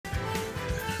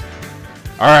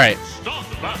Alright.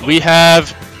 We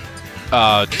have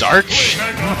Dark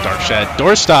Shed.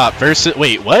 Doorstop versus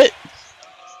wait, what?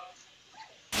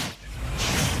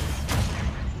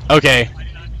 Okay.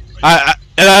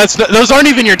 Those aren't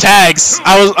even your tags.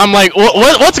 I'm like,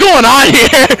 what's going on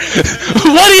here?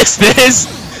 What is this?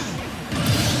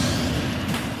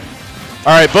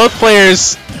 All right, both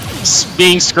players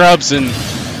being scrubs and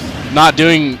not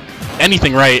doing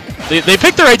anything right. They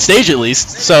picked the right stage at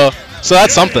least, so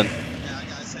that's something.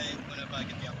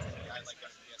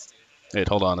 Wait,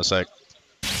 hold on a sec.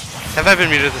 Have I been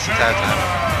muted this entire time?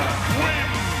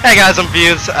 Hey guys, I'm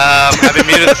Views. I've been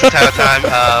muted this entire time.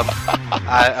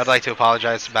 I'd like to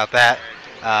apologize about that.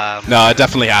 No, it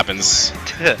definitely happens.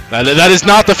 that is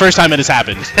not the first time it has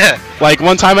happened. Like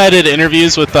one time I did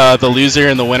interviews with the loser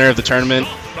and the winner of the tournament,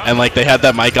 and like they had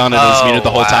that mic on and it was muted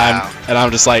the whole time, and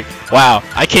I'm just like, wow,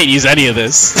 I can't use any of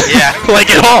this. Yeah. Like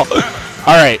at all.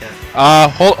 All right.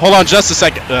 Hold on just a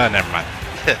second. Never mind.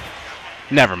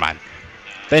 Never mind.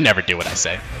 They never do what I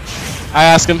say. I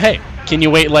ask them, hey, can you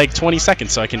wait like 20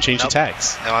 seconds so I can change the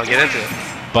tags? I want to get into it.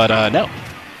 But no.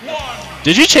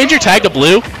 Did you change your tag to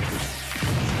blue?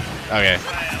 Okay.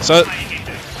 So,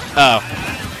 oh.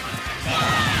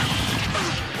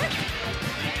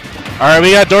 All right,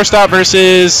 we got Doorstop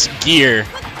versus Gear.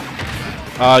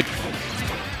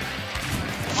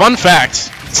 Fun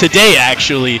fact: today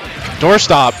actually,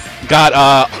 Doorstop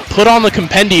got put on the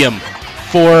compendium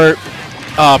for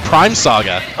Prime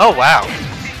Saga. Oh wow!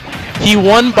 He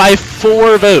won by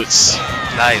 4 votes.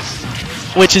 Nice.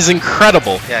 Which is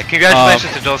incredible. Yeah,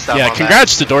 congratulations to Doorstop. Yeah,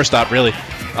 congrats to Doorstop, really.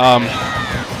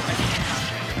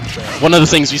 One of the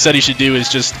things we said he should do is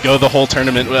just go the whole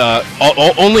tournament.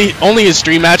 Only his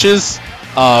stream matches.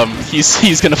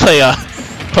 He's gonna play a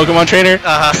Pokemon Trainer.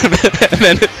 And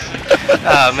then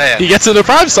oh man, he gets into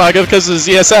Prime Saga because of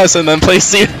ZSS, and then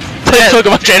plays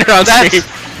Pokemon Trainer on stream.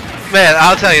 Man,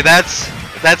 I'll tell you, that's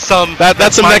some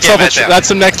next level. That's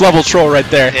some next level troll right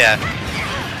there. Yeah.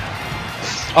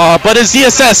 But his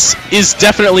ZSS is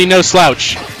definitely no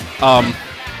slouch.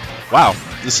 Wow,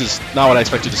 this is not what I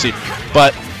expected to see.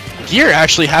 But Gear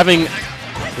actually having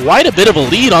quite a bit of a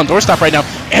lead on Doorstop right now,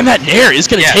 and that Nair is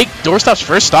going to take Doorstop's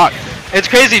first stock. It's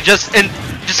crazy, just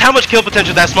how much kill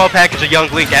potential that small package of Young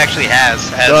Link actually has.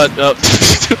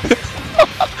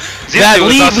 That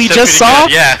lead we just saw,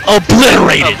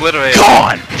 obliterated,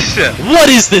 gone. What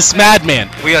is this madman?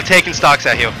 We are taking stocks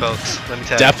out here, folks. Let me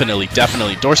tell you.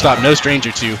 Definitely. Doorstop, no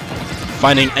stranger to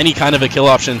finding any kind of a kill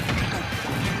option.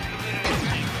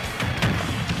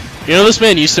 You know, this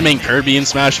man used to main Kirby in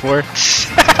Smash 4.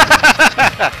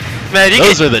 Man,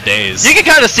 those are the days. You can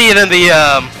kind of see it in the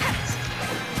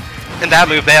in that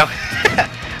move there.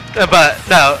 But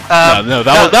no. No,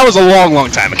 that was a long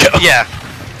time ago. Yeah,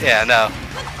 no.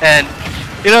 And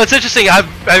you know, it's interesting. I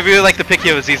really like the pick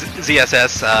here with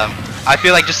ZSS. I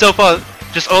feel like just so far,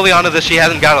 just early on in this, she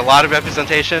hasn't got a lot of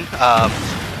representation.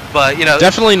 But you know,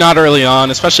 definitely not early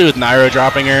on, especially with Nairo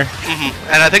dropping her.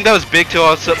 And I think that was big too.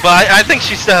 Also, but I think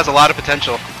she still has a lot of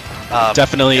potential.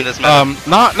 Definitely. In this meta.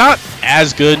 Not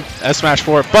as good as Smash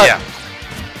 4, but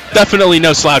definitely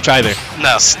no slouch either.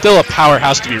 No. Still a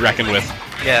powerhouse to be reckoned with.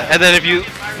 Yeah, and then if you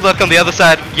look on the other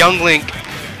side, Young Link,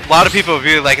 a lot of people are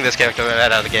really liking this character right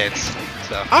out of the gates.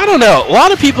 So. I don't know. A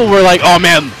lot of people were like, "Oh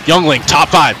man, Young Link, top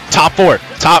 5, top 4,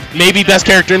 top maybe best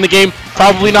character in the game."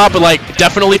 Probably not, but like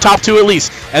definitely top 2 at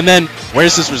least. And then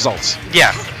where's his results?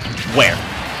 Yeah. Where?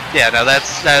 Yeah, no,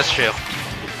 that's true.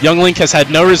 Young Link has had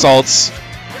no results,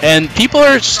 and people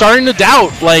are starting to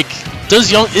doubt. Like, does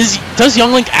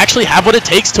Young Link actually have what it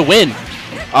takes to win?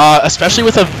 Especially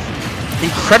with an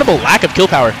incredible lack of kill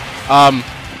power.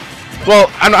 Well,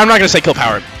 I'm not gonna say kill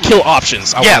power. Kill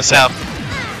options. I want to say.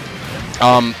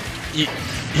 No.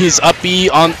 His up B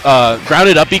on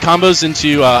grounded up B combos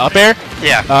into up air.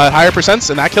 Yeah. Higher percents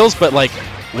and that kills, but like,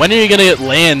 when are you gonna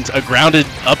land a grounded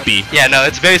up B? Yeah, no,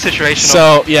 it's very situational.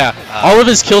 So yeah, all of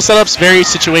his kill setups very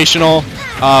situational,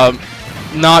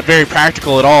 not very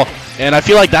practical at all. And I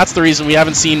feel like that's the reason we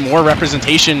haven't seen more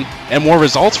representation and more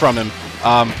results from him.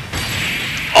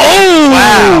 Oh!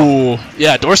 Wow!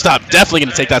 Yeah, Doorstop definitely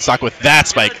gonna take that stock with that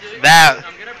spike. That,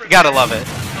 you gotta love it.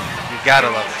 You gotta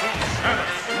love it.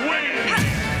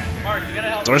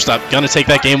 Doorstop gonna take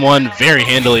that game 1 very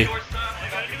handily.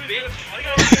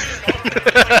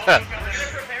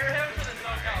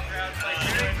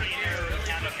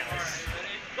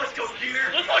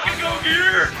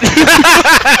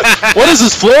 What is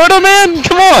this, Florida, man?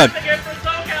 Come on!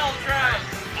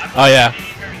 Oh yeah.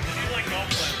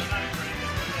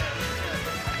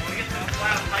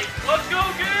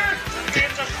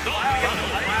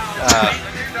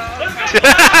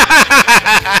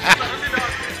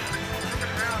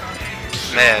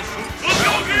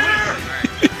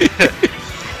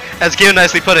 as Gio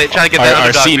nicely put it, trying to get that Our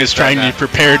underdog scene is boost trying right to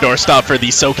prepare Doorstop for the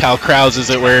SoCal crowds, as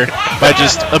it were, by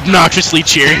just obnoxiously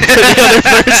cheering for the other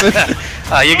person.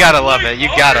 You gotta love it. You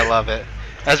gotta love it.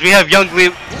 As we have Young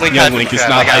Link. Young Link is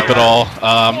not hype at all.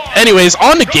 Anyways,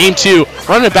 on to game 2.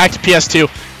 Running it back to PS2.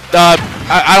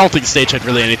 I don't think the stage had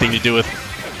really anything to do with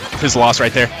his loss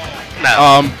right there.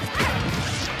 No.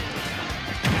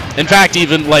 In fact,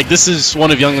 even like this is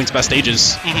one of Young Link's best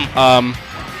stages.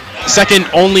 Second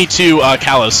only to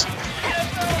Kalos.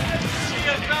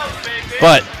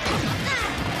 But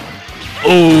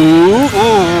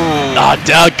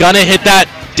gonna hit that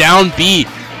down B,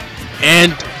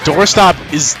 and Doorstop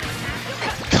is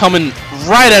coming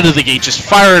right out of the gate, just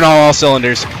firing on all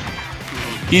cylinders.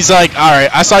 He's like, all right,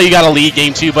 I saw you got a lead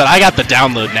game 2, but I got the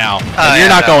download now, and you're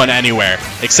not going anywhere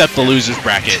except the losers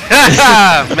bracket.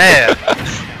 Man.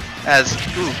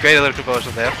 Great little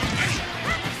composure there.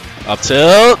 Up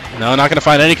tilt. No, not going to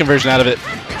find any conversion out of it.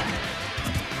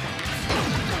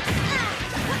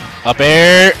 Up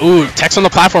air. Ooh, Tech's on the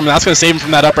platform, and that's going to save him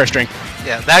from that up air string.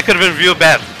 Yeah, that could have been real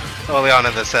bad early on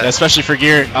in this set. Yeah, especially for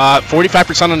gear.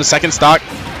 45% on the second stock.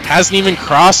 Hasn't even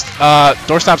crossed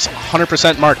Doorstop's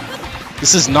 100% mark.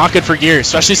 This is not good for gear,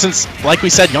 especially since, like we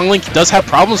said, Young Link does have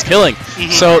problems killing.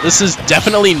 So this is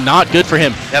definitely not good for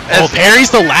him. Yep,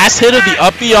 parries the last hit of the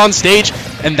up B on stage,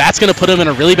 and that's going to put him in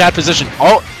a really bad position.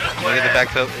 Look at the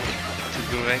back tilt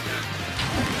to Boomerang.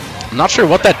 I'm not sure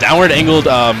what that downward angled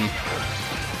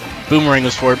Boomerang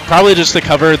was for. Probably just to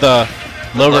cover the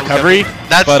low recovery.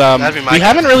 But we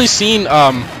haven't really seen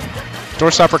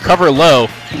Doorstop recover low.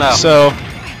 No. So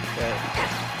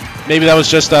maybe that was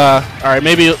just all right.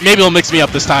 Maybe he'll mix me up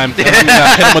this time. I'm gonna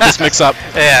hit him with this mix up.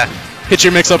 Yeah. Hit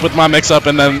your mix up with my mix up,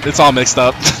 and then it's all mixed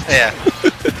up. Yeah.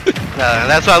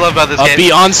 That's what I love about this game. Up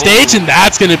B on stage, and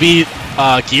that's gonna be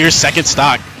Gear's second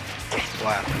stock.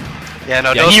 Wow. Yeah.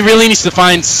 No. Yeah, he really needs to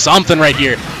find something right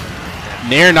here.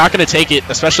 Nair not gonna take it,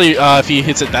 especially if he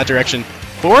hits it that direction.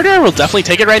 Forward air will definitely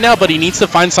take it right now, but he needs to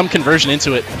find some conversion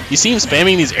into it. You see him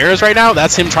spamming these arrows right now?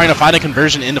 That's him trying to find a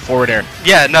conversion into forward air.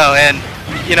 Yeah, no, and,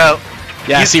 you know...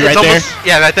 Yeah, see right there?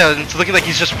 Yeah, right there. It's looking like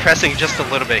he's just pressing just a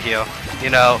little bit here, you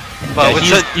know? But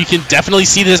yeah, you can definitely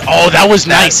see this. Oh, that was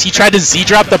nice. He tried to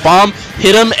Z-drop the bomb,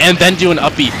 hit him, and then do an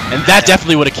up B. And that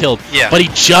definitely would have killed. Yeah. But he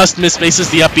just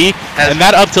misplaces the up B, and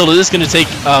that up tilt is going to take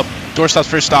Doorstop's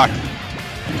first stock.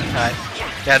 Alright.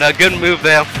 Yeah, no, good move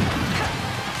there.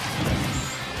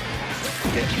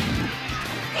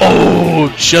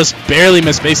 Oh, just barely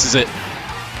mispaces it.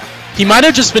 He might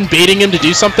have just been baiting him to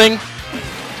do something,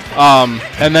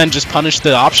 and then just punished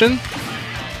the option.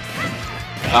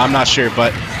 I'm not sure,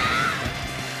 but...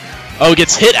 Oh,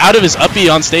 gets hit out of his up B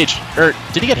on stage. Or,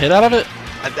 did he get hit out of it?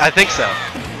 I think so.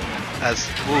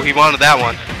 Ooh, he wanted that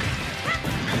one.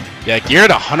 Yeah, Gear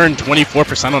at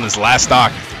 124% on his last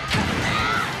stock.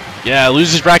 Yeah,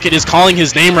 Loser's Bracket is calling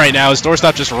his name right now as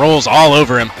Doorstop just rolls all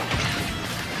over him.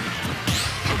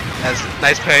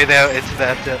 Nice parry there into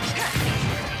that.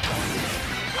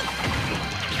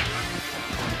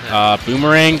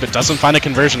 Boomerang, but doesn't find a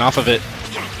conversion off of it.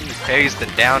 Parries the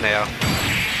down air.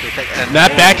 And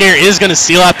that back air is going to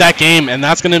seal out that game, and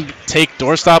that's going to take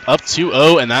Doorstop up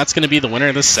 2-0, and that's going to be the winner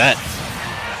of this set.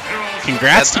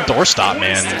 Congrats to Doorstop,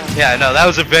 man. Yeah, no, that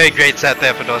was a very great set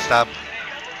there for Doorstop.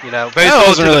 You know, very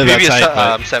close to really the previous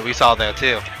tight, set we saw there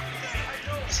too.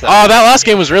 So. Oh, that last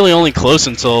game was really only close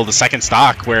until the second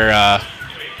stock, where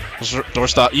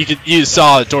Doorstop. You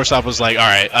saw Doorstop was like, all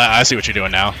right, I see what you're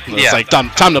doing now. It's like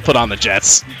time to put on the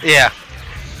Jets. Yeah.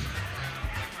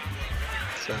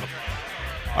 So.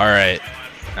 All right,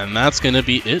 and that's gonna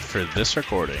be it for this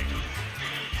recording.